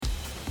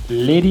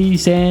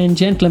Ladies and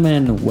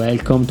gentlemen,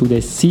 welcome to the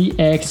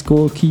CX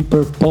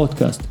Goalkeeper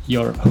podcast.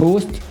 Your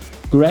host,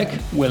 Greg,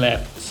 will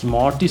have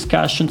smart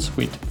discussions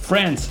with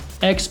friends,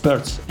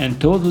 experts, and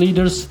thought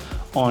leaders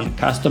on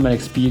customer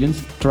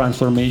experience,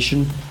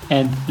 transformation,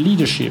 and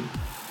leadership.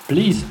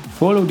 Please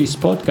follow this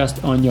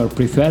podcast on your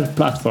preferred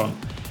platform.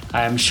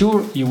 I am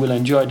sure you will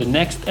enjoy the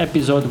next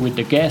episode with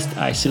the guest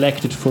I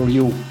selected for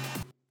you.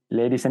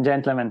 Ladies and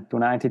gentlemen,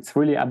 tonight it's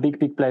really a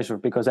big pleasure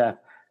because I have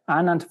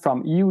Anand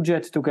from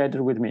UJet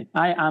together with me.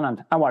 Hi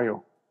Anand, how are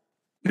you?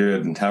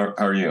 Good, and how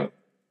are you?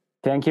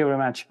 Thank you very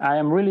much. I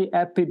am really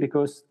happy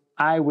because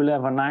I will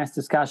have a nice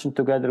discussion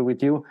together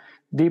with you,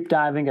 deep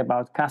diving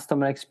about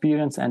customer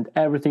experience and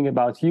everything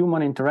about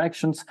human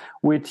interactions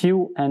with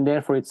you. And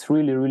therefore, it's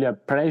really a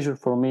pleasure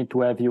for me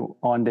to have you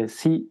on the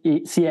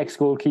CX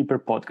Goalkeeper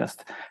podcast.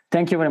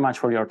 Thank you very much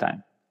for your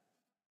time.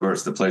 Of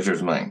course, the pleasure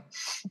is mine.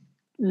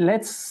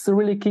 Let's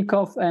really kick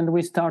off and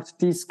we start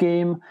this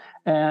game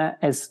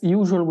as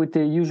usual with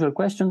the usual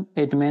question.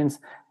 It means,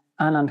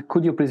 Anand,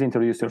 could you please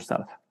introduce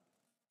yourself?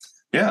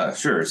 Yeah,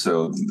 sure.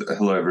 So,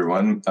 hello,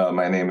 everyone.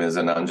 My name is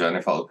Anand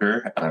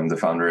Janifalkar. I'm the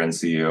founder and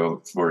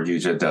CEO for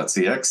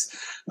UJet.cx.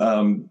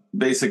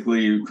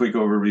 Basically, quick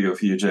overview of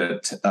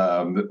UJet.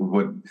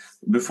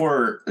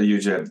 Before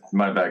UJet,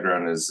 my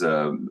background is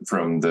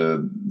from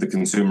the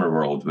consumer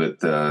world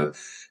with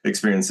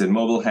experience in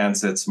mobile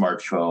handsets,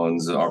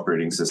 smartphones,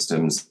 operating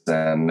systems,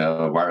 and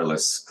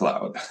wireless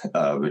cloud,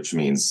 which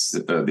means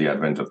the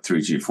advent of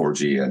 3G,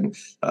 4G, and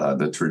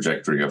the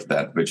trajectory of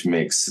that, which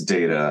makes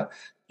data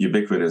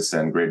ubiquitous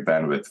and great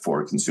bandwidth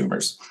for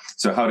consumers.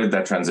 So how did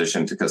that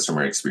transition to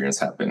customer experience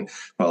happen?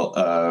 Well,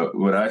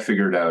 what I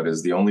figured out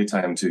is the only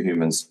time two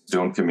humans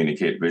don't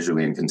communicate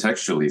visually and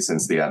contextually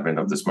since the advent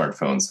of the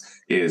smartphones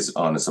is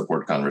on a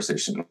support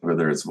conversation.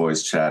 Whether it's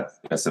voice chat,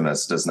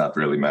 SMS, does not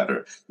really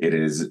matter. It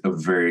is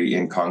very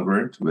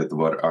incongruent with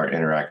what our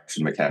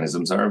interaction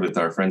mechanisms are with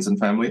our friends and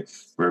family,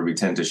 where we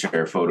tend to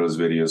share photos,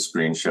 videos,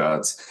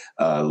 screenshots,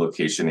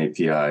 location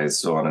APIs,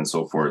 so on and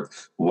so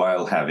forth,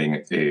 while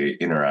having a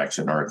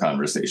interaction or a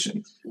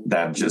conversation.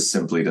 That just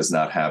simply does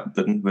not happen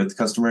with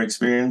customer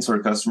experience or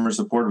customer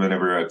support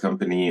whenever a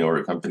company or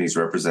a company's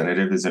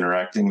representative is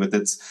interacting with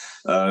its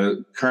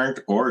current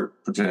or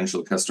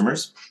potential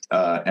customers.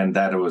 And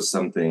that was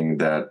something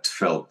that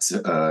felt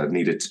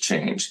needed to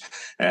change.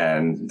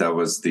 And that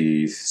was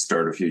the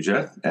start of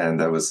UJet, and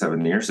that was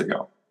 7 years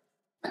ago.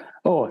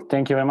 Oh,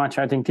 thank you very much.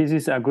 I think this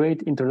is a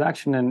great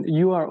introduction, and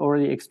you are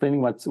already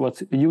explaining what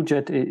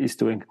UJet is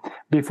doing.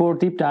 Before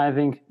deep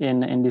diving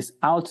in this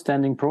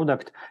outstanding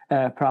product,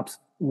 perhaps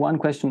one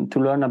question to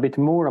learn a bit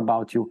more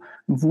about you.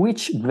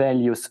 Which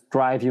values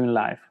drive you in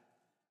life?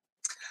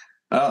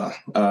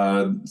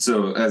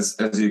 So as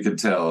you could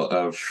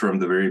tell from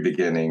the very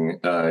beginning,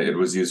 it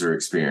was user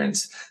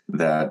experience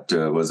that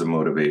was a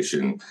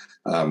motivation.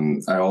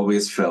 I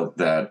always felt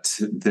that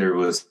there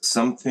was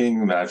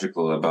something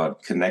magical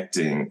about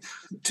connecting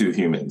to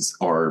humans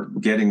or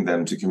getting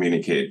them to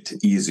communicate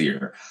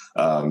easier.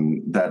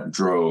 That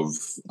drove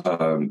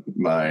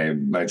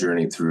my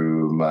journey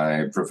through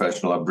my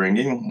professional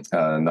upbringing,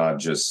 not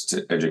just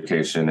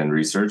education and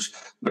research,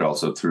 but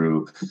also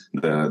through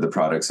the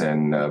products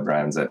and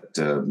brands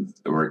that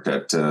worked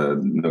at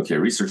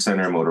Nokia Research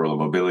Center, Motorola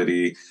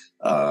Mobility,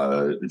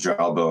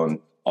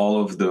 Jawbone.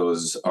 All of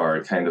those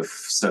are kind of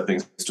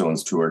stepping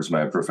stones towards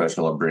my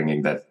professional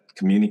upbringing, that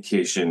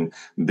communication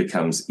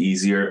becomes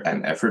easier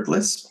and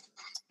effortless.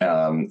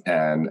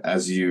 And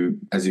as you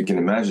can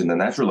imagine, the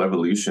natural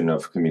evolution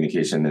of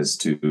communication is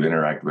to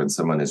interact when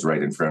someone is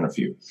right in front of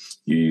you.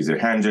 You use your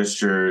hand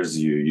gestures,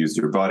 you use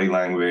your body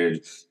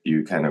language,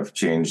 you kind of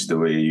change the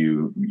way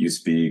you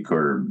speak,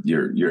 or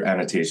your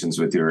annotations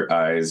with your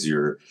eyes,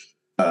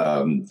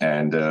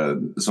 and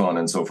so on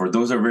and so forth.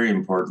 Those are very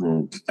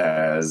important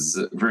as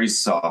very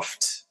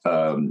soft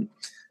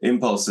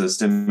impulses,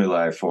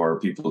 stimuli for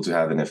people to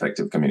have an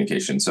effective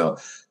communication. So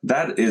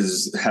that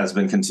has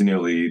been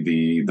continually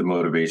the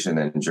motivation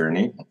and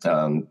journey.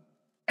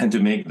 And to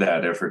make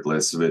that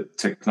effortless with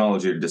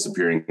technology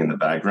disappearing in the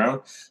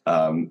background.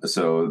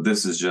 So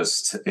this is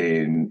just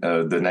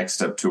the next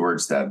step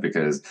towards that,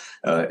 because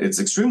it's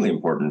extremely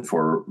important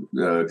for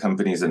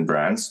companies and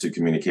brands to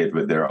communicate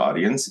with their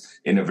audience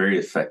in a very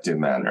effective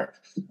manner.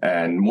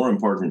 And more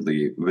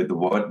importantly, with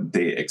what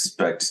they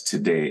expect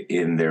today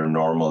in their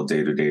normal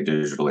day-to-day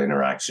digital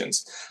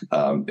interactions.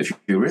 If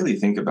you really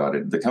think about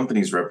it, the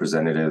company's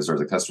representatives or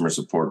the customer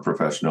support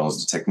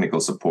professionals, the technical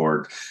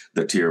support,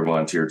 the tier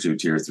 1, tier 2,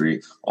 tier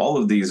 3, all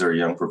of these are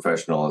young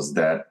professionals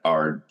that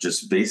are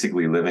just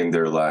basically living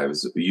their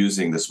lives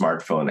using the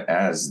smartphone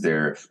as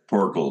their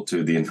portal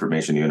to the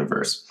information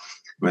universe.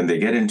 When they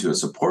get into a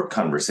support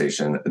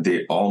conversation,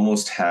 they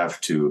almost have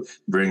to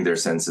bring their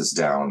senses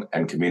down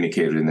and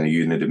communicate in a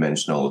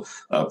unidimensional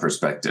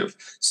perspective.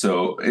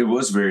 So it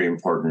was very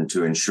important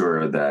to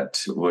ensure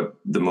that what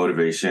the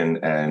motivation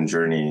and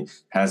journey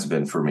has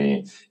been for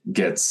me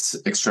gets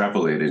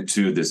extrapolated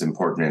to this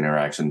important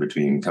interaction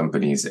between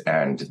companies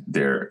and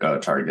their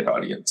target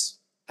audience.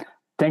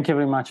 Thank you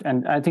very much.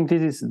 And I think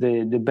this is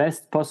the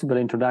best possible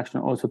introduction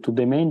also to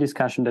the main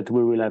discussion that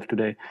we will have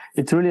today.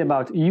 It's really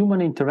about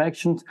human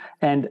interactions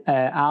and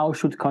how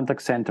should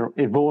contact center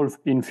evolve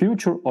in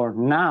future or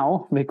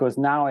now, because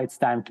now it's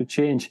time to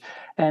change.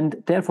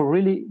 And therefore,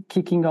 really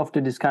kicking off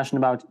the discussion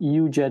about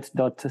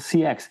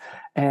UJet.cx.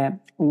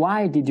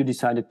 Why did you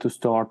decide to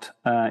start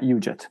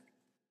UJet?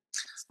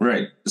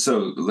 Right.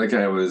 So like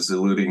I was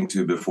alluding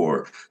to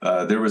before,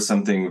 there was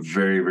something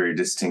very, very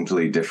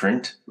distinctly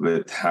different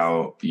with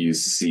how you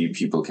see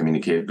people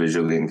communicate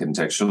visually and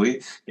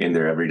contextually in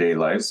their everyday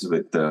lives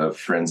with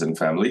friends and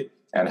family,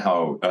 and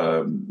how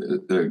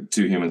the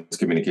two humans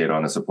communicate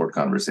on a support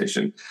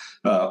conversation.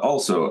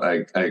 Also,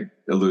 I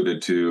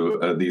alluded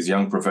to these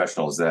young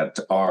professionals that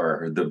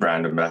are the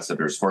brand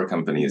ambassadors for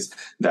companies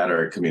that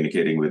are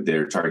communicating with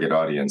their target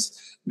audience.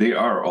 They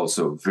are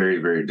also very,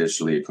 very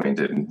digitally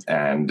acquainted,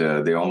 and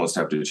they almost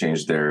have to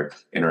change their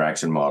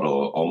interaction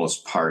model,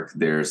 almost park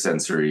their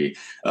sensory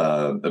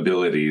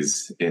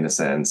abilities in a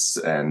sense,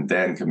 and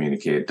then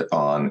communicate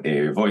on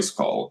a voice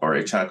call or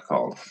a chat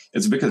call.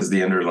 It's because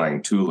the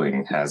underlying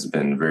tooling has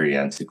been very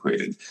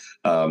antiquated.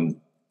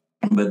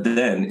 But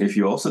then if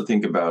you also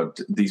think about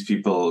these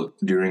people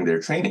during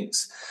their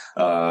trainings,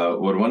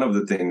 one of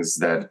the things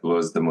that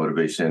was the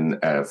motivation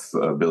of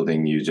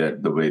building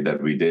UJet the way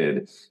that we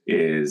did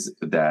is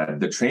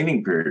that the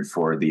training period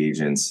for the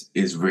agents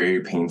is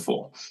very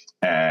painful.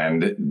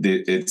 And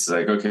it's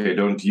like, okay,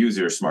 don't use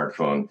your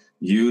smartphone,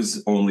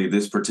 use only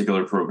this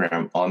particular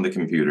program on the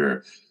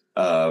computer.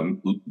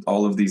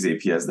 All of these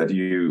APIs that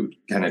you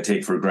kind of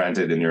take for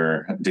granted in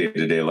your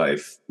day-to-day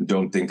life,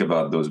 don't think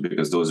about those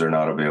because those are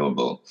not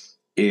available.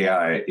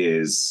 AI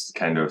is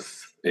kind of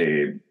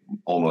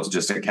almost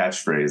just a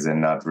catchphrase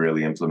and not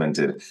really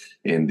implemented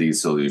in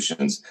these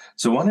solutions.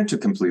 So I wanted to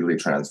completely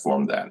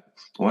transform that.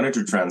 I wanted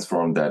to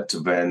transform that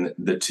when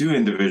the two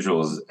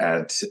individuals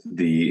at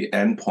the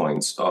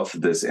endpoints of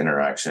this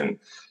interaction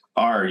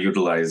are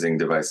utilizing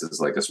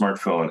devices like a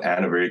smartphone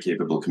and a very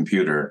capable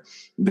computer,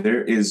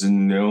 there is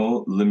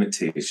no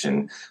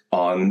limitation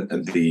on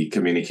the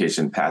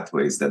communication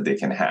pathways that they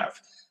can have.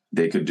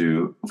 They could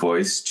do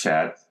voice,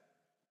 chat,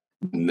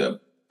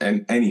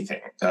 and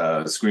anything,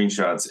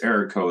 screenshots,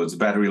 error codes,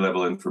 battery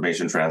level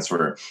information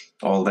transfer,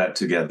 all that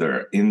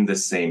together in the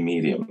same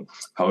medium.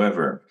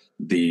 However,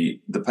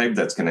 the pipe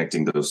that's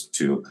connecting those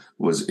two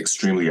was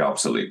extremely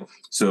obsolete.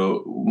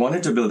 So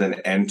wanted to build an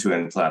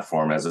end-to-end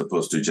platform as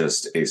opposed to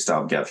just a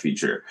stopgap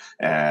feature.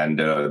 And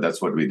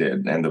that's what we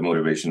did. And the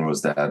motivation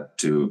was that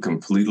to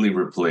completely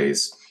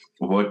replace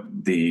what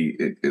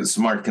the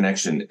smart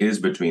connection is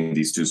between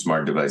these two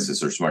smart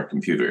devices or smart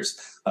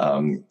computers.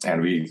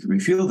 And we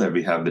feel that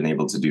we have been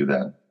able to do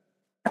that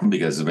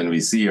because when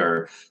we see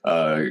our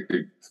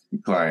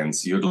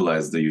clients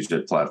utilize the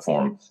UJet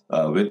platform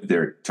with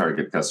their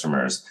target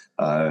customers,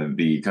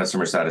 the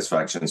customer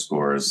satisfaction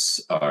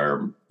scores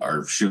are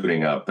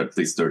shooting up at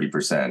least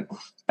 30%.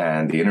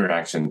 And the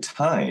interaction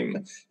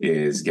time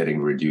is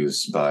getting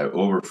reduced by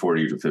over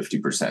 40 to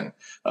 50%.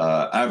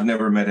 I've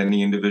never met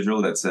any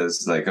individual that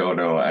says like, oh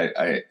no,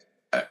 I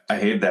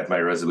hate that my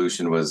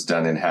resolution was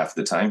done in half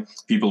the time.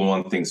 People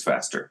want things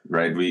faster,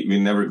 right? We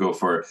never go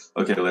for,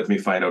 okay, let me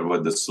find out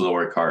what the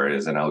slower car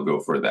is and I'll go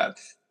for that.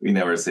 We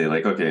never say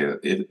like, okay,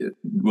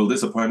 will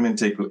this appointment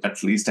take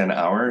at least an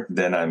hour?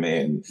 Then I'm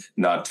in,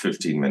 not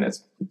 15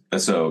 minutes.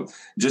 So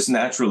just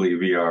naturally,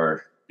 we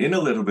are in a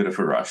little bit of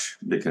a rush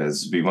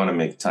because we want to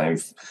make time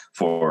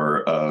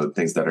for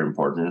things that are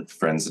important,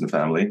 friends and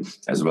family,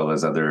 as well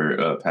as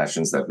other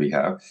passions that we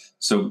have.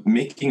 So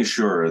making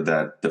sure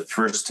that the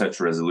first touch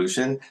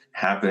resolution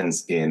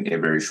happens in a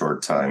very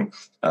short time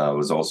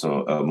was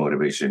also a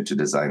motivation to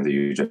design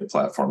the UJet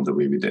platform the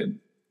way we did.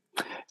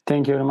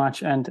 Thank you very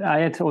much. And I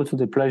had also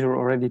the pleasure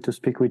already to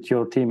speak with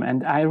your team.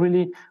 And I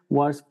really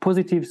was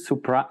positively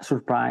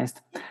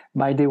surprised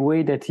by the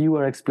way that you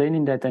are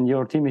explaining that and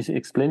your team is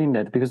explaining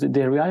that. Because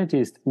the reality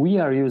is we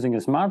are using a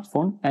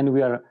smartphone and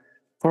we are,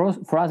 for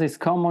us, it's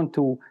common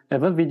to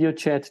have a video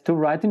chat, to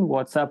write in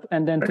WhatsApp,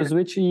 and then to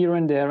switch here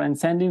and there and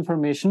send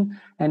information.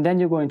 And then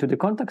you go into the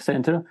contact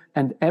center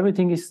and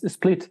everything is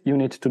split. You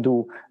need to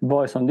do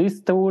voice on this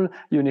tool,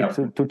 you need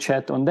to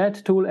chat on that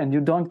tool, and you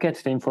don't get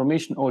the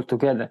information all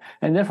together.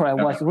 And therefore,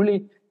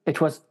 it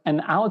was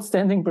an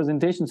outstanding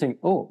presentation saying,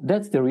 oh,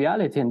 that's the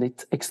reality. And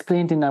it's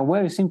explained in a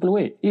very simple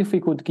way. If we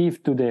could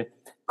give to the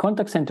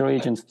contact center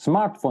agents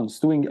smartphones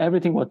doing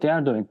everything what they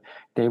are doing,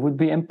 they would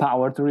be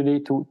empowered really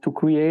to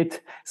create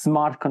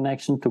smart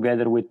connection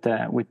together with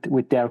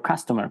their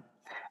customer.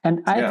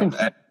 And I think,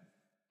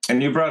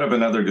 and you brought up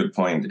another good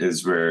point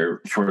is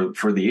where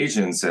for the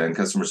agents and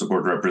customer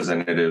support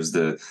representatives,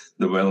 the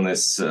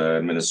wellness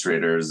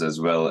administrators,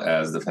 as well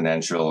as the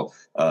financial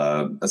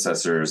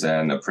assessors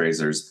and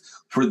appraisers,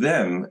 for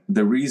them,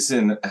 the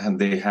reason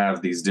they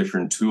have these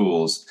different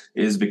tools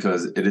is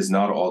because it is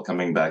not all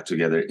coming back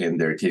together in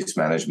their case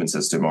management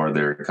system or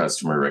their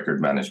customer record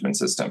management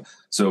system.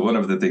 So one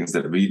of the things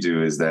that we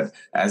do is that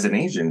as an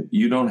agent,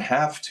 you don't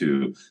have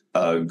to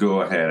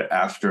go ahead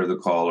after the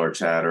call or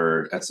chat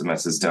or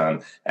SMS is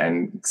done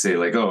and say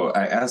like, oh,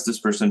 I asked this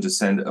person to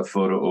send a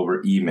photo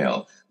over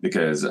email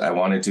because I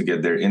wanted to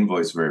get their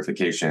invoice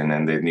verification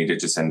and they needed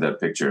to send that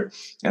picture.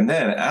 And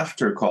then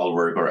after call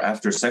work or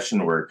after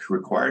session work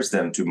requires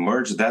them to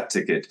merge that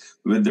ticket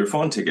with their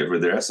phone ticket,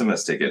 with their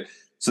SMS ticket.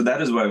 So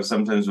that is why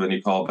sometimes when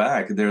you call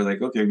back, they're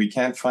like, okay, we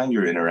can't find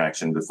your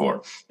interaction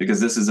before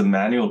because this is a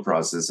manual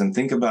process. And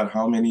think about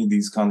how many of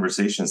these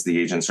conversations the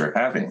agents are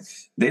having.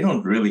 They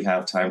don't really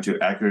have time to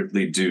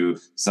accurately do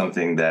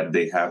something that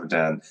they have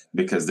done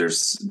because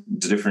there's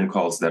different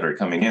calls that are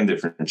coming in,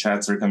 different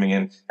chats are coming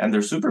in, and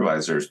their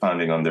supervisors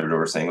pounding on their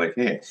door saying like,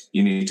 hey,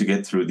 you need to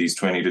get through these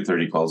 20 to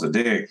 30 calls a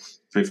day,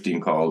 15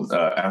 calls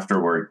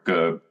after work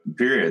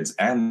periods,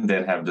 and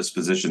then have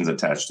dispositions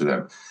attached to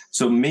them.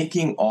 So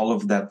making all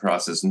of that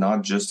process,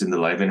 not just in the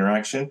live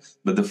interaction,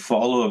 but the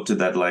follow-up to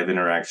that live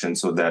interaction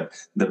so that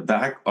the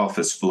back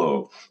office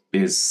flow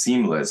is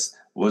seamless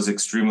was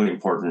extremely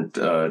important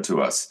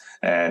to us.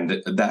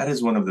 And that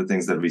is one of the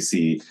things that we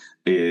see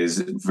is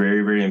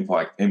very, very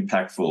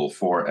impactful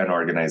for an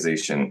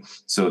organization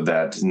so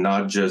that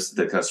not just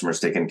the customer is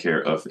taken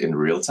care of in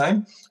real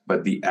time,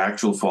 but the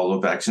actual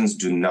follow-up actions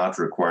do not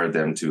require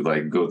them to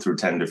like go through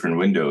 10 different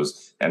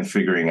windows and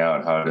figuring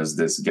out how does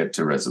this get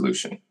to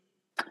resolution.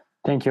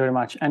 Thank you very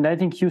much. And I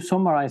think you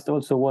summarized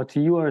also what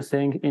you are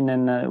saying in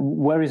a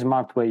very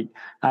smart way.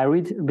 I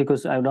read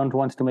because I don't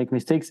want to make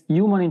mistakes.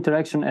 Human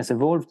interaction has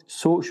evolved,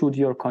 so should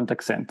your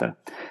contact center.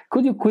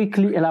 Could you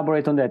quickly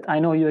elaborate on that? I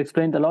know you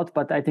explained a lot,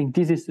 but I think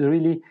this is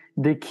really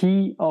the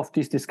key of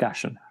this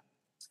discussion.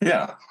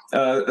 Yeah.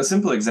 A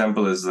simple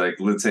example is like,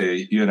 let's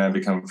say you and I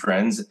become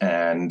friends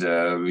and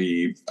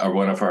we are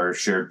one of our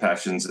shared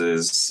passions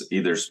is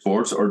either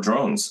sports or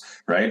drones,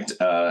 right?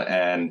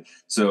 And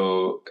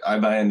so I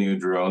buy a new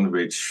drone,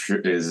 which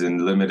is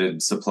in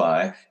limited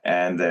supply,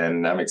 and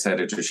then I'm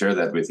excited to share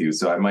that with you.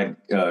 So I might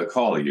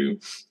call you.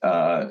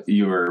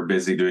 You are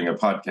busy doing a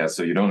podcast,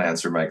 so you don't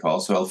answer my call.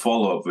 So I'll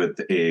follow up with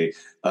a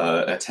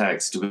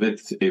text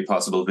with a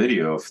possible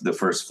video of the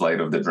first flight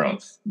of the drone.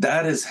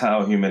 That is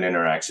how human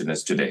interaction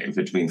is today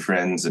between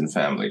friends and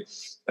family.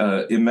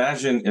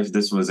 Imagine if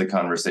this was a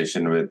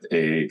conversation with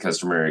a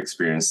customer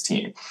experience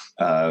team.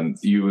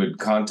 You would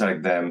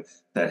contact them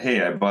that,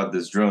 hey, I bought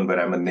this drone, but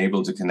I'm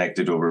unable to connect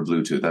it over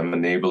Bluetooth. I'm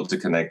unable to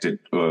connect it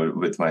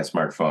with my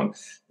smartphone.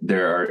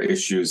 There are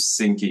issues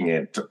syncing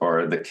it,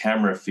 or the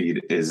camera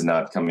feed is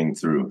not coming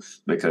through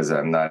because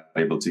I'm not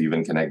able to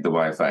even connect the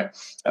Wi-Fi.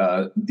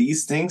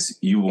 These things,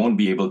 you won't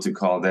be able to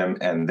call them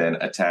and then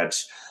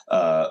attach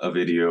a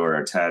video or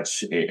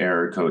attach a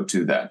error code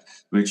to that,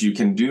 which you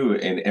can do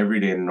in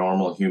everyday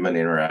normal human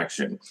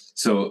interaction.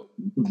 So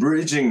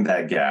bridging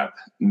that gap,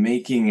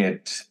 making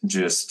it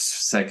just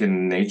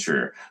second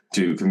nature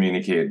to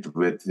communicate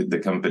with the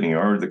company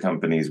or the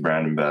company's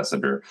brand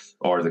ambassador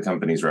or the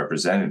company's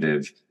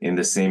representative in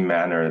the same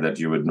manner that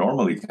you would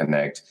normally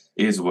connect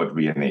is what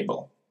we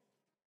enable.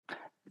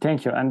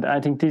 Thank you. And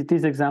I think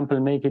this example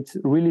make it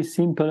really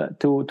simple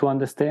to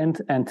understand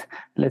and,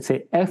 let's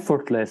say,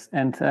 effortless.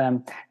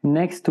 And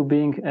next to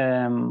being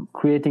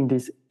creating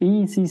this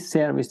easy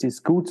service, this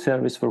good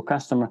service for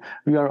customer,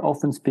 we are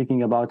often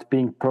speaking about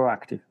being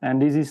proactive.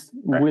 And this is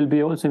will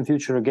be also in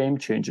future a game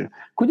changer.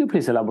 Could you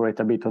please elaborate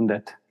a bit on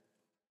that?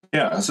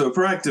 Yeah, so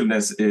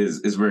proactiveness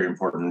is very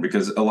important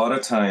because a lot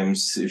of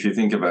times, if you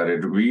think about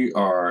it, we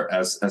are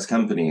as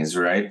companies,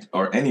 right,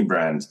 or any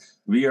brand,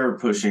 we are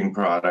pushing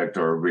product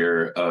or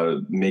we're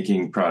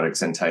making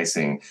products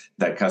enticing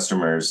that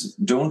customers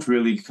don't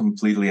really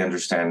completely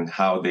understand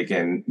how they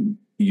can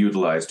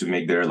utilize to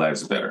make their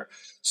lives better.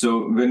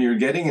 So when you're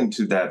getting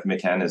into that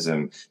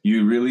mechanism,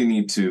 you really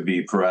need to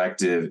be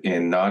proactive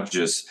in not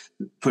just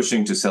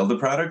pushing to sell the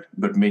product,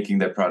 but making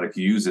that product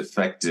use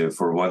effective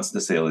for once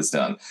the sale is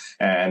done.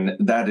 And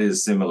that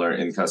is similar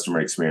in customer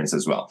experience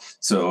as well.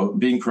 So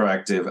being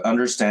proactive,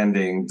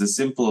 understanding the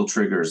simple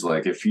triggers,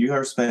 like if you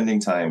are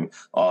spending time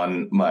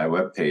on my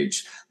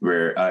webpage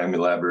where I'm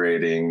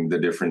elaborating the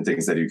different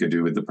things that you could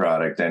do with the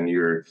product, and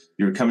you're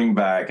coming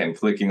back and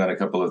clicking on a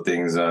couple of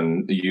things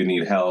on you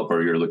need help,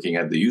 or you're looking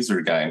at the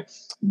user guide,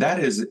 that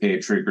is a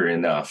trigger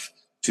enough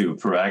to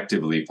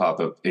proactively pop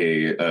up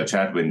a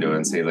chat window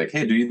and say like,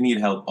 hey, do you need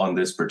help on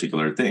this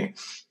particular thing?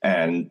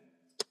 And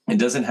it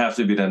doesn't have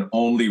to be done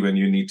only when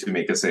you need to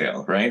make a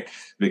sale, right?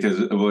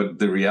 Because what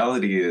the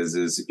reality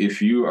is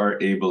if you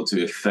are able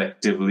to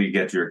effectively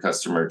get your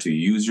customer to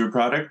use your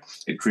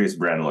product, it creates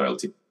brand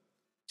loyalty.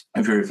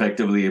 if you're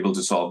effectively able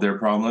to solve their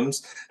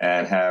problems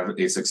and have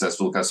a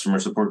successful customer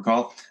support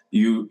call,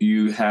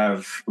 you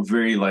have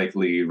very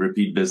likely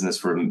repeat business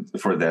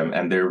for them,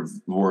 and they're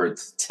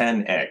worth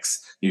 10x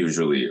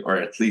usually, or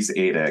at least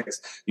 8x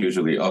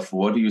usually, of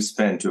what do you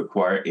spend to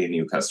acquire a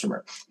new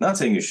customer. Not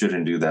saying you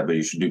shouldn't do that, but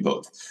you should do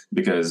both,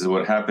 because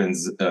what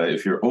happens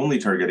if you're only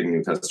targeting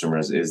new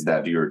customers is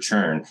that your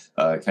churn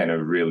kind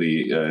of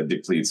really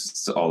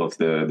depletes all of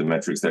the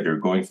metrics that you're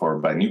going for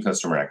by new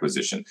customer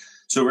acquisition.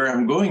 So where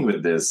I'm going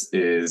with this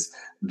is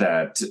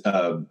that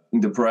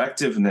the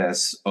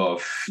proactiveness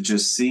of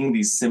just seeing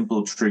these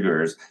simple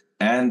triggers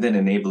and then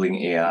enabling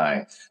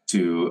AI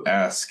to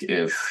ask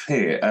if,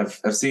 hey, I've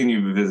seen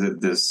you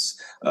visit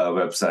this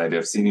website,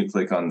 I've seen you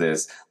click on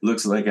this.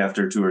 Looks like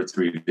after 2 or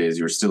 3 days,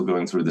 you're still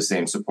going through the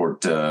same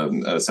support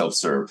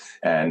self-serve.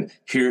 And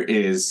here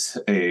is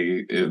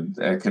a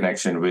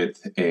connection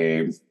with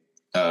a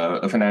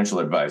financial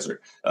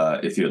advisor,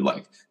 if you'd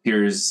like.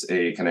 Here's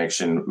a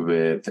connection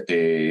with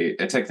a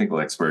technical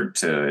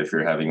expert if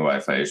you're having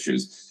Wi-Fi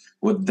issues.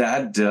 What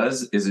that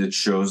does is it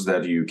shows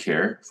that you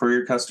care for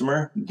your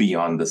customer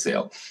beyond the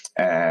sale.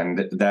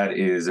 And that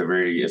is a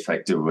very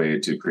effective way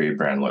to create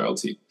brand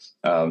loyalty.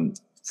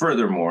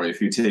 Furthermore,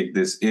 if you take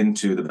this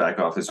into the back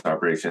office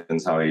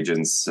operations, how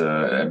agents,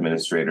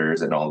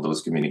 administrators, and all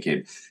those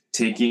communicate,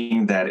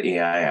 taking that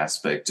AI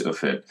aspect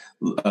of it,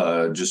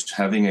 just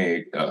having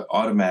a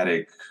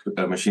automatic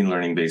machine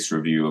learning based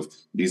review of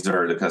these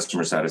are the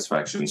customer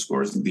satisfaction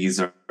scores, these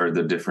are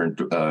the different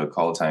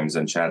call times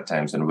and chat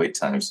times and wait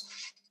times.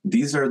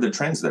 These are the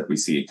trends that we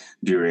see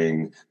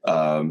during,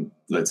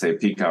 let's say,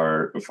 peak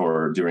hour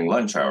during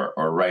lunch hour,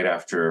 or right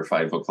after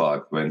 5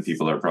 o'clock when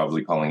people are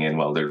probably calling in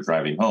while they're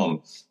driving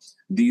home.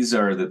 These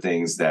are the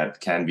things that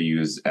can be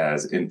used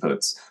as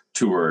inputs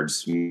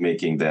towards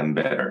making them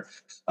better.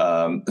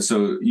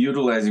 So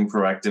utilizing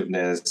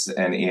proactiveness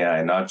and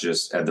AI, not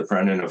just at the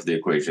front end of the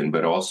equation,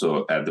 but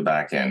also at the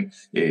back end,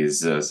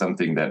 is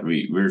something that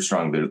we're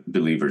strong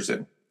believers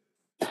in.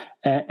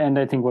 And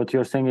I think what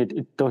you're saying,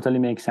 it totally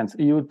makes sense.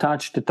 You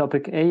touched the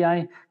topic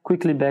AI.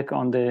 Quickly back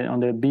on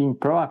the being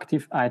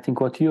proactive. I think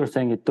what you're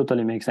saying, it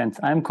totally makes sense.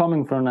 I'm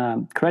coming from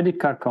a credit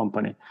card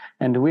company,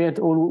 and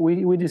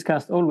we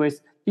discussed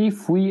always,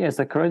 if we as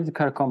a credit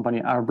card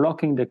company are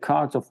blocking the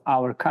cards of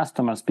our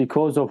customers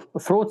because of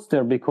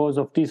fraudster, because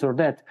of this or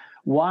that,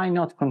 why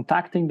not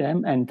contacting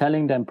them and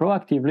telling them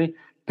proactively,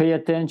 pay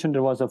attention,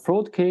 there was a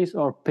fraud case,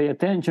 or pay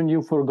attention,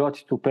 you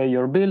forgot to pay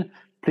your bill.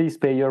 Please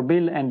pay your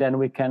bill, and then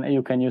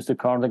you can use the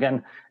card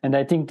again. And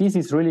I think this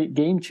is really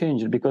game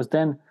changer, because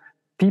then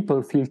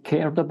people feel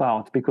cared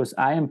about because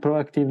I am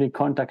proactively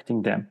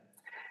contacting them.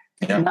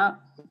 Yeah.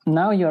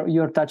 Now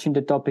you're touching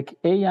the topic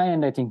AI,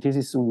 and I think this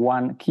is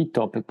one key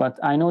topic. But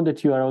I know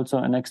that you are also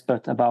an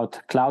expert about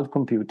cloud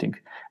computing,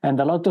 and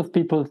a lot of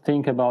people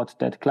think about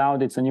that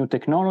cloud. It's a new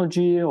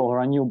technology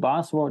or a new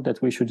buzzword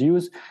that we should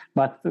use.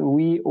 But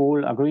we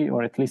all agree,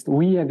 or at least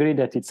we agree,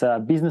 that it's a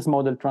business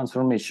model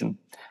transformation.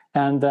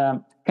 And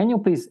can you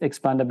please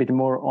expand a bit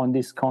more on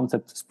this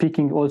concept,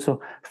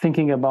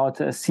 thinking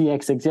about a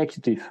CX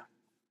executive?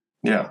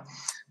 Yeah.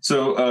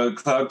 So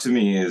cloud to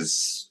me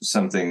is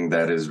something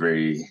that is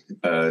very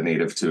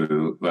native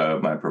to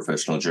my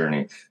professional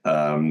journey,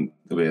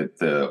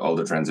 with all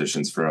the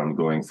transitions from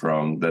going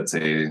from, let's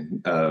say,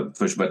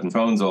 push button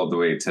phones all the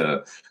way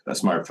to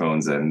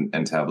smartphones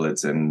and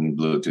tablets and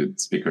Bluetooth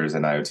speakers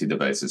and IoT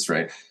devices,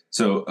 right?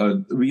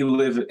 So we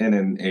live in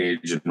an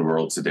age in the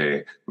world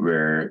today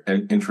where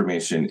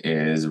information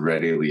is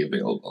readily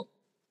available.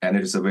 And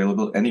it is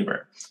available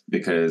anywhere,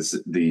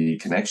 because the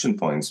connection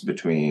points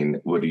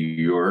between what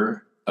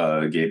your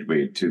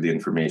gateway to the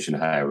information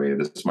highway,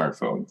 the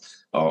smartphone,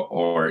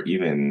 or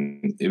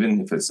even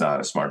if it's not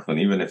a smartphone,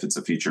 even if it's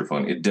a feature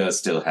phone, it does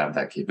still have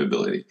that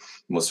capability.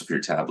 Most of your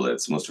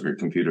tablets, most of your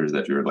computers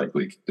that you're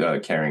likely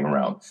carrying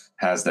around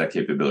has that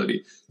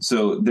capability.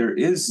 So there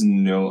is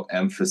no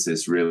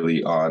emphasis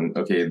really on,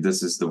 okay,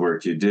 this is the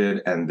work you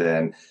did, and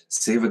then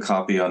save a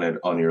copy on it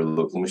on your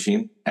local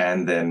machine,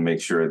 and then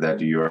make sure that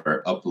you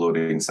are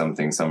uploading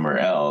something somewhere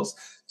else,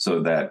 so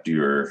that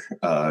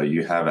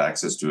you have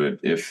access to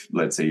it if,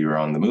 let's say, you're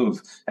on the move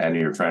and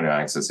you're trying to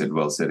access it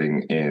while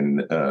sitting in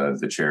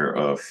the chair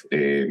of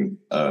a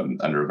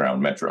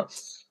underground metro.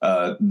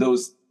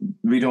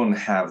 We don't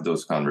have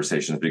those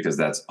conversations because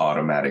that's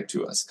automatic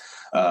to us.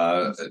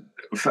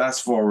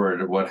 Fast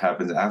forward, what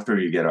happens after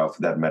you get off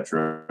that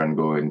metro and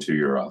go into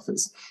your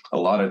office? A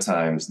lot of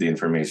times the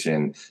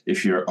information,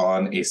 if you're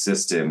on a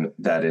system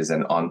that is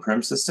an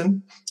on-prem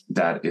system,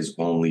 that is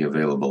only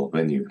available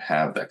when you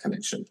have that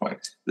connection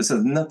point. This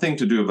has nothing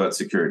to do about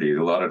security.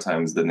 A lot of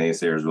times the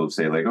naysayers will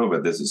say like, oh,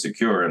 but this is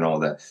secure and all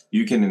that.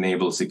 You can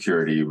enable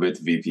security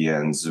with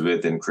VPNs,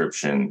 with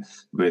encryption,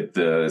 with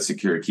the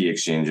secure key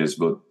exchanges,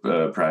 both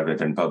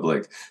private and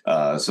public,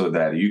 so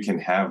that you can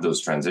have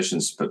those transition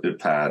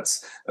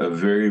paths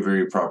very,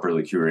 very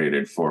properly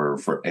curated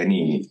for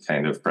any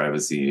kind of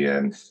privacy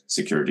and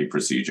security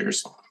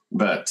procedures.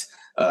 But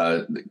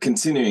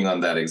continuing on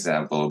that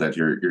example that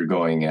you're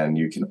going and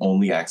you can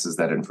only access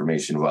that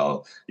information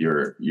while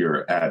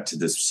you're at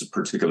this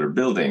particular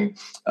building.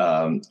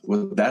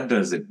 What that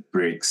does, it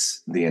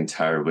breaks the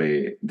entire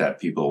way that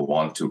people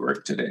want to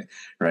work today,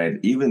 right?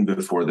 Even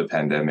before the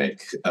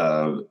pandemic,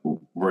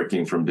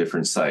 working from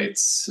different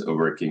sites,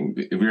 we're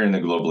in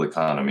a global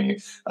economy.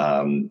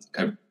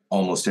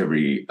 Almost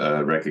every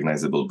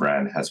recognizable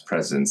brand has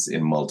presence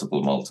in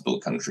multiple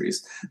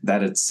countries.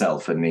 That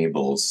itself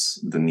enables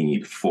the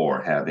need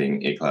for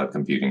having a cloud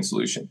computing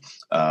solution,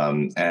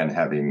 and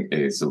having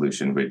a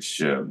solution which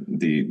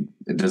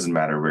it doesn't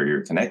matter where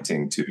you're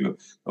connecting to,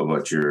 or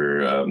what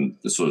your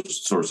the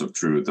source of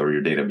truth or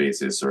your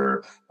databases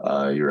or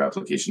your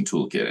application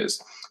toolkit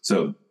is.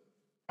 So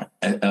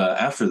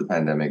after the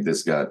pandemic,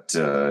 this got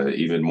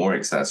even more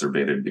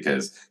exacerbated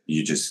because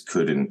you just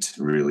couldn't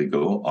really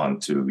go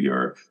onto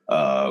your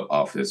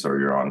office or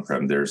your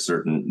on-prem. There's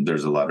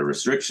a lot of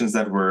restrictions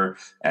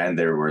and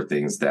there were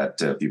things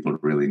that people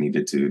really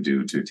needed to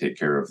do to take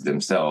care of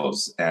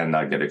themselves and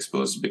not get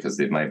exposed, because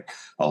they might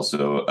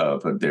also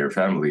put their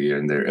family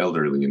and their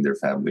elderly in their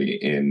family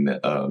in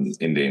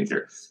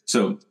danger.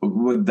 So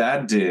what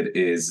that did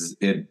is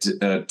it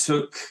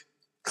took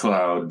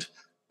cloud,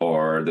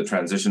 or the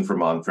transition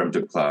from on-prem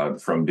to cloud,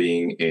 from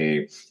being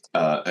a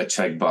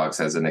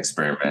checkbox as an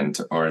experiment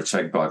or a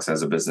checkbox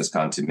as a business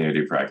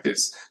continuity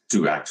practice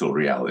to actual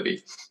reality.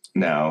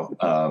 Now,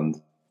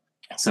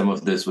 some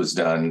of this was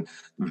done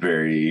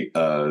very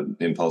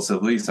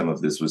impulsively. Some of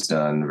this was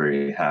done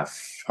very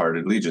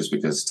half-heartedly, just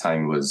because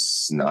time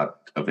was not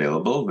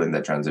available when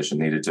that transition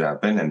needed to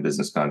happen and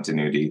business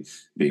continuity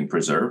being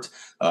preserved.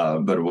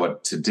 But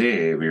what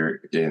today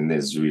we're in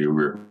is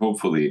we're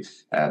hopefully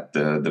at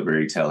the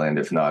very tail end,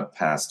 if not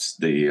past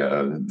the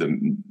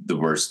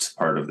worst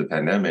part of the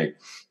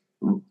pandemic.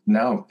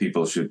 Now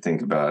people should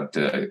think about,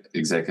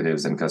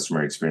 executives and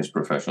customer experience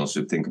professionals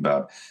should think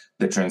about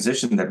the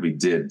transition that we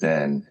did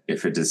then.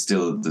 If it is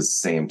still the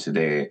same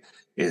today,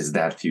 is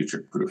that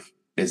future-proof?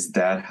 Is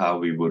that how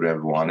we would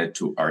have wanted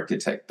to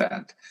architect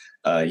that?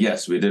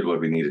 Yes, we did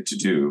what we needed to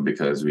do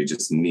because we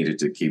just needed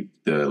to keep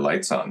the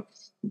lights on.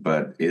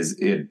 But is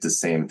it the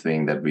same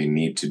thing that we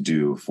need to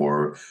do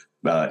for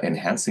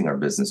enhancing our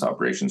business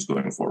operations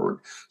going forward?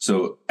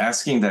 So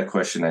asking that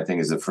question, I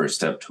think, is the first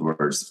step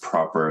towards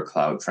proper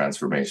cloud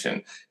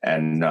transformation,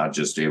 and not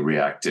just a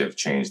reactive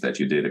change that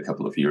you did a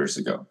couple of years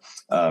ago.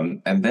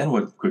 And then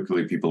what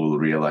quickly people will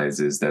realize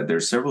is that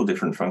there's several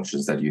different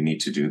functions that you need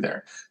to do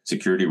there.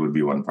 Security would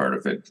be one part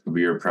of it.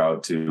 We are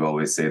proud to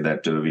always say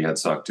that we had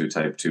SOC 2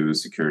 Type 2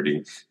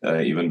 security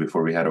even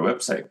before we had a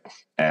website.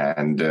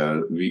 And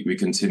we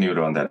continued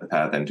on that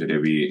path. And today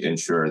we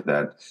ensure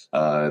that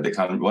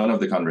one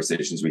of the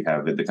conversations we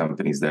have with the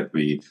companies that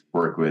we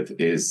work with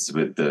is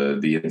with the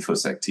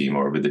InfoSec team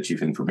or with the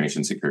Chief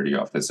Information Security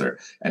Officer,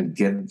 and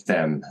get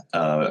them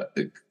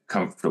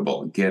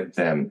comfortable, get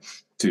them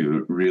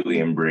to really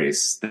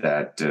embrace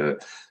that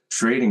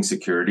trading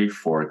security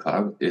for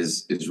cloud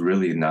is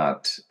really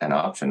not an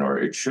option, or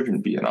it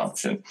shouldn't be an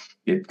option.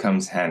 It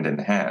comes hand in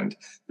hand,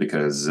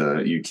 because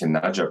you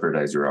cannot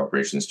jeopardize your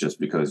operations just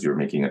because you're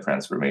making a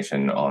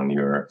transformation on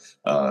your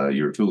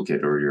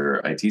toolkit or your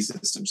IT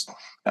systems.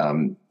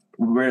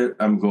 Where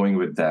I'm going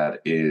with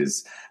that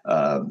is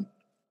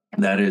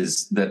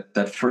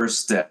that first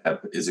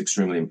step is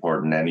extremely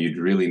important, and you'd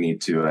really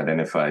need to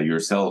identify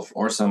yourself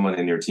or someone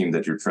in your team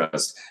that you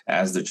trust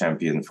as the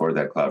champion for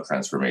that cloud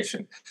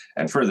transformation.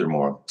 And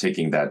furthermore,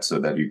 taking that so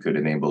that you could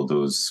enable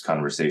those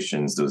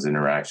conversations, those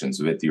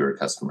interactions with your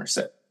customer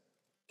set.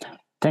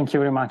 Thank you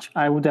very much.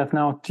 I would have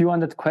now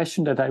 200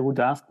 questions that I would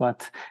ask,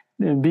 but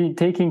be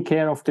taking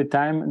care of the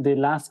time. The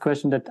last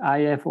question that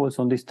I have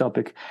also on this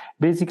topic.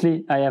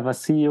 Basically, I have a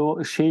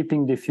CEO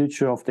shaping the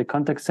future of the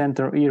contact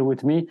center here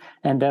with me,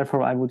 and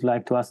therefore I would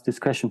like to ask this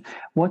question.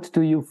 What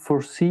do you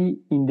foresee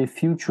in the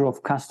future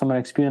of customer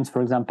experience,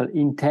 for example,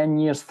 in 10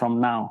 years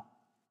from now?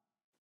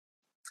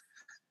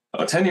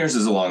 10 years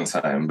is a long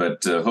time,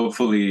 but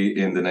hopefully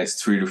in the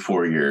next 3 to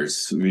 4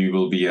 years, we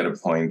will be at a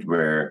point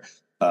where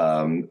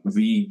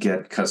we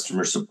get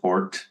customer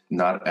support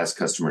not as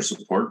customer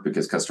support,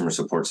 because customer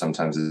support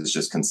sometimes is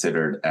just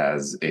considered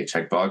as a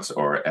checkbox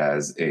or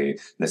as a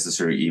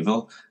necessary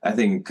evil. I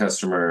think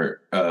customer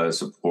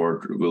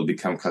support will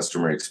become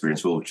customer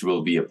experience, which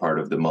will be a part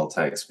of the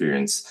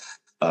multi-experience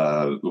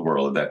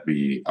world that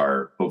we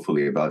are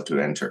hopefully about to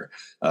enter.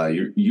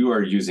 You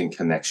are using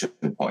connection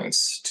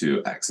points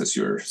to access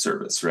your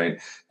service,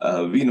 right?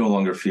 We no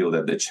longer feel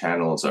that the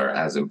channels are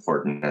as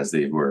important as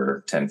they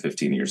were 10,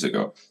 15 years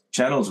ago.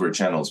 Channels were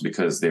channels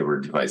because they were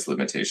device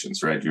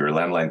limitations, right? Your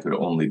landline could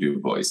only do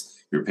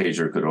voice. Your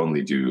pager could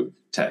only do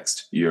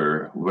text.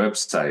 Your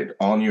website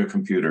on your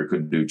computer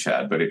could do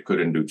chat, but it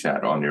couldn't do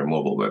chat on your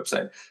mobile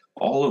website.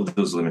 All of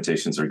those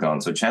limitations are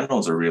gone. So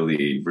channels are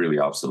really, really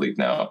obsolete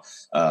now.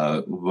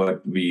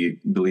 What we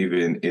believe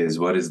in is,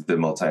 what is the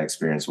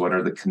multi-experience? What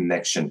are the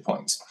connection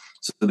points?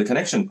 So the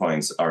connection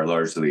points are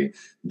largely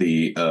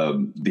the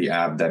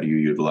app that you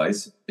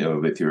utilize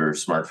with your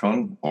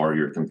smartphone or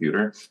your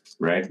computer,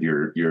 right?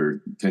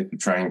 You're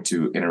trying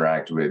to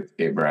interact with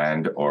a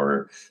brand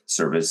or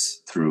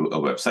service through a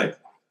website.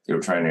 You're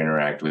trying to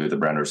interact with the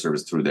brand or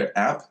service through their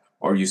app,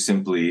 or you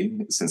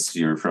simply, since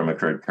you're from a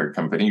credit card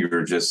company,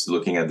 you're just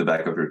looking at the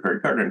back of your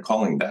credit card and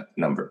calling that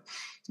number.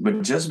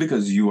 But just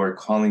because you are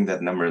calling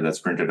that number that's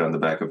printed on the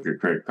back of your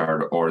credit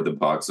card or the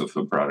box of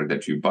a product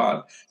that you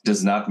bought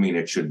does not mean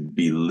it should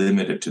be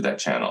limited to that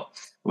channel.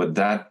 What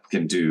that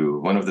can do,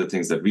 one of the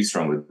things that we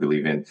strongly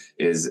believe in,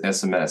 is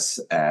SMS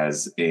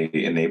as an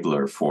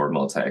enabler for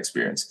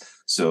multi-experience.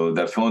 So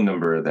that phone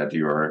number that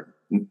you are,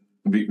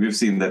 we've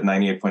seen that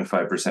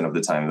 98.5% of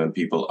the time when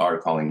people are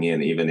calling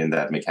in, even in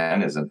that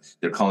mechanism,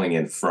 they're calling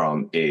in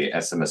from a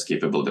SMS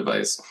capable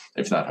device,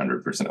 if not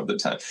 100% of the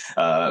time.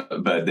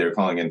 But they're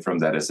calling in from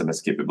that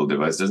SMS capable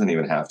device. It doesn't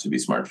even have to be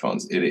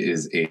smartphones. It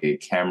is a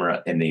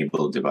camera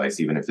enabled device,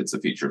 even if it's a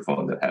feature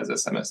phone that has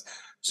SMS.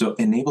 So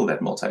enable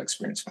that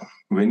multi-experience.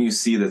 When you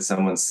see that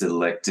someone's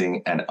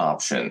selecting an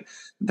option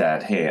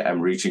that, hey,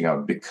 I'm reaching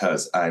out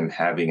because I'm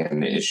having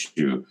an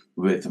issue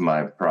with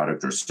my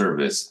product or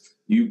service,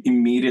 you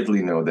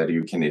immediately know that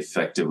you can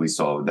effectively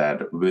solve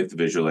that with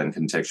visual and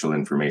contextual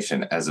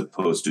information as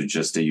opposed to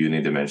just a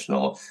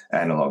unidimensional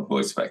analog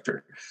voice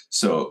vector.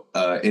 So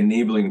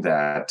enabling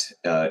that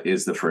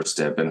is the first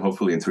step. And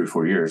hopefully in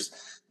 3-4 years,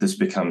 this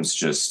becomes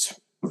just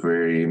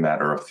very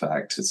matter of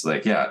fact. It's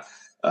like, yeah,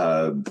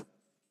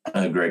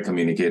 Greg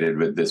communicated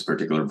with this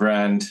particular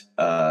brand.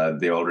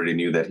 They already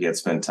knew that he had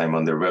spent time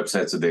on their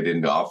website, so they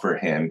didn't offer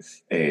him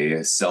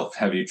a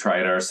have you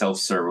tried our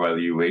self-serve while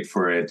you wait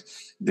for it?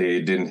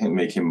 They didn't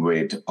make him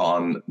wait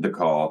on the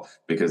call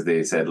because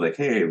they said like,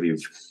 hey, you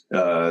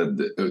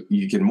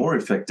can more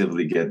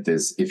effectively get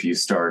this if you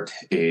start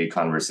a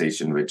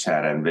conversation with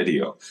chat and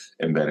video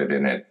embedded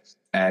in it,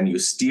 and you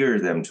steer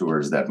them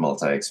towards that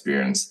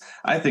multi-experience.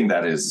 I think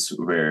that is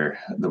where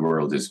the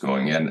world is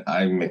going. And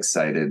I'm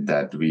excited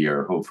that we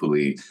are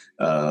hopefully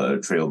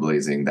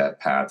trailblazing that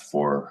path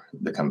for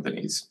the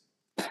companies.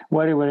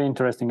 Very, very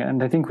interesting.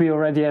 And I think we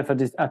already have a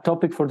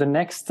topic for the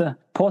next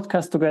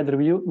podcast together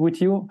with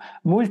you,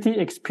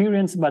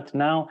 multi-experience. But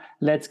now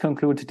let's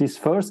conclude this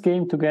first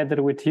game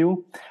together with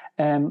you.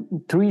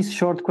 3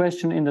 short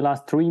questions in the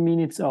last 3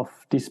 minutes of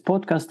this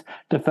podcast.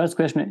 The first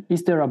question,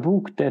 is there a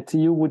book that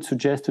you would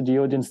suggest to the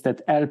audience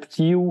that helped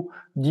you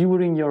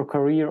during your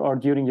career or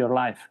during your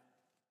life?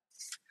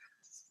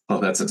 Well,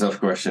 that's a tough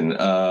question.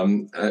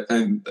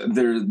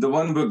 The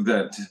one book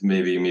that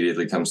maybe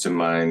immediately comes to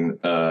mind,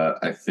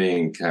 I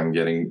think I'm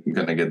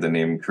gonna get the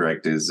name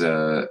correct, is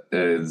I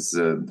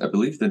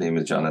believe the name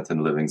is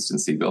Jonathan Livingston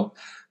Seagull,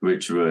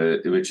 which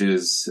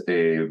is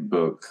a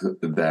book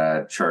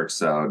that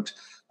charts out,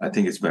 I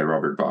think it's by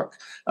Robert Bach.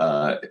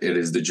 It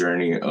is the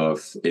journey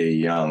of a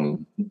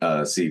young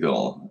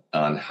seagull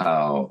on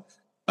how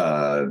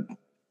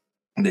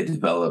they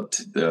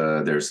developed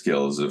their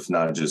skills of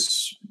not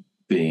just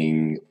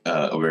being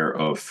aware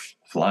of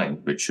flying,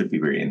 which should be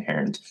very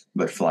inherent,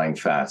 but flying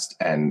fast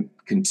and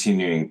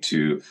continuing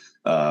to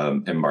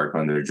embark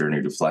on their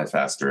journey to fly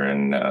faster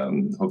and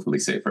hopefully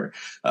safer.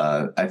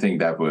 I think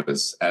that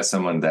was, as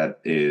someone that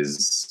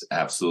is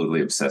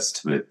absolutely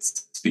obsessed with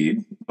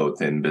speed,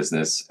 both in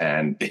business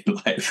and in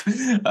life,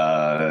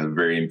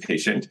 very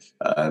impatient,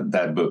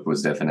 that book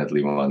was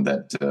definitely one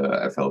that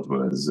I felt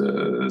was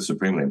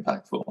supremely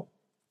impactful.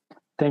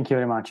 Thank you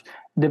very much.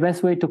 The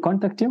best way to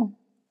contact you?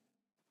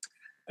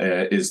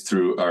 Is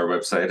through our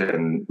website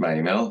and my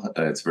email.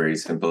 It's very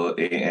simple,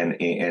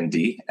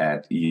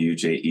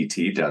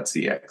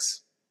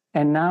 anand@ujet.cx.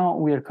 And now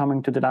we are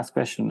coming to the last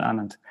question,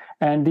 Anand.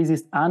 And this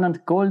is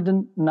Anand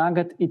Golden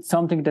Nugget. It's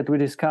something that we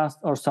discussed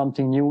or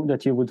something new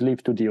that you would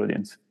leave to the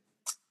audience?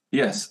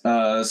 Yes.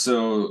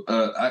 So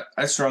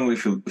I strongly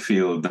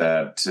feel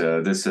that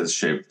this has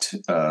shaped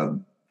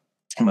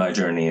my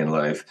journey in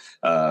life,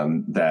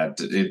 that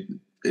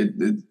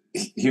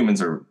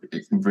humans are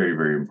very,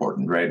 very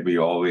important, right? We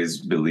always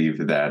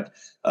believe that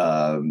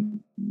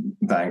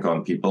bank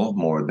on people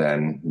more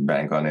than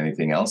bank on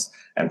anything else.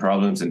 And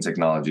problems in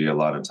technology a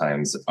lot of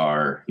times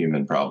are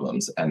human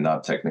problems and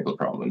not technical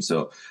problems.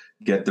 So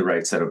get the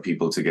right set of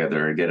people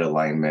together, get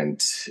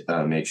alignment,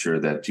 make sure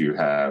that you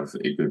have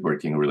a good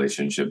working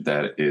relationship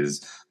that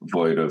is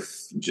void of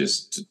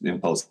just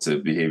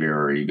impulsive behavior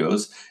or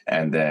egos,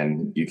 and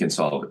then you can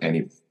solve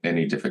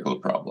any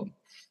difficult problem.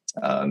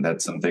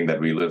 That's something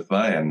that we live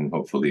by, and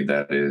hopefully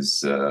that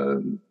is,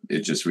 it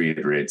just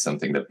reiterates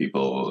something that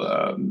people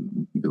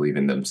believe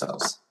in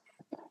themselves.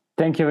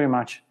 Thank you very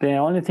much. The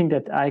only thing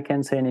that I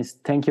can say is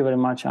thank you very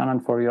much,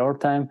 Anand, for your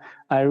time.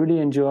 I really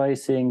enjoy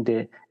seeing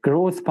the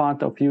growth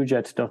part of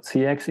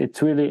ujet.cx.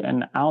 It's really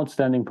an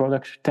outstanding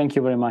product. Thank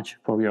you very much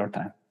for your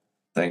time.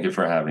 Thank you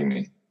for having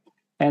me.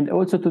 And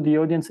also to the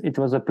audience, it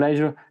was a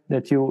pleasure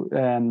that you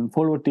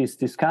followed this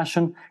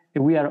discussion.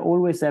 We are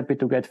always happy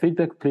to get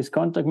feedback. Please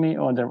contact me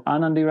or the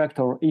Anand Direct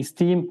or his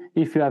team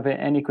if you have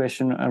any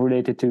question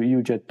related to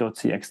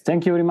ujet.cx.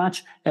 Thank you very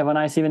much. Have a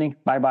nice evening.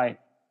 Bye-bye.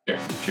 Yeah,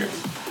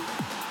 cheers.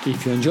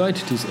 If you enjoyed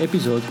this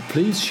episode,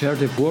 please share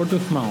the word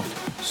of mouth,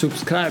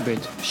 subscribe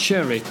it,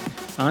 share it.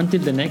 Until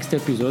the next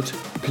episode,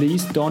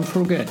 please don't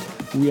forget,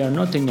 we are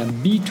not in a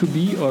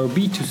B2B or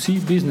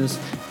B2C business,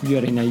 we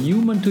are in a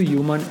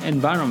human-to-human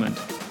environment.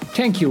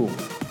 Thank you!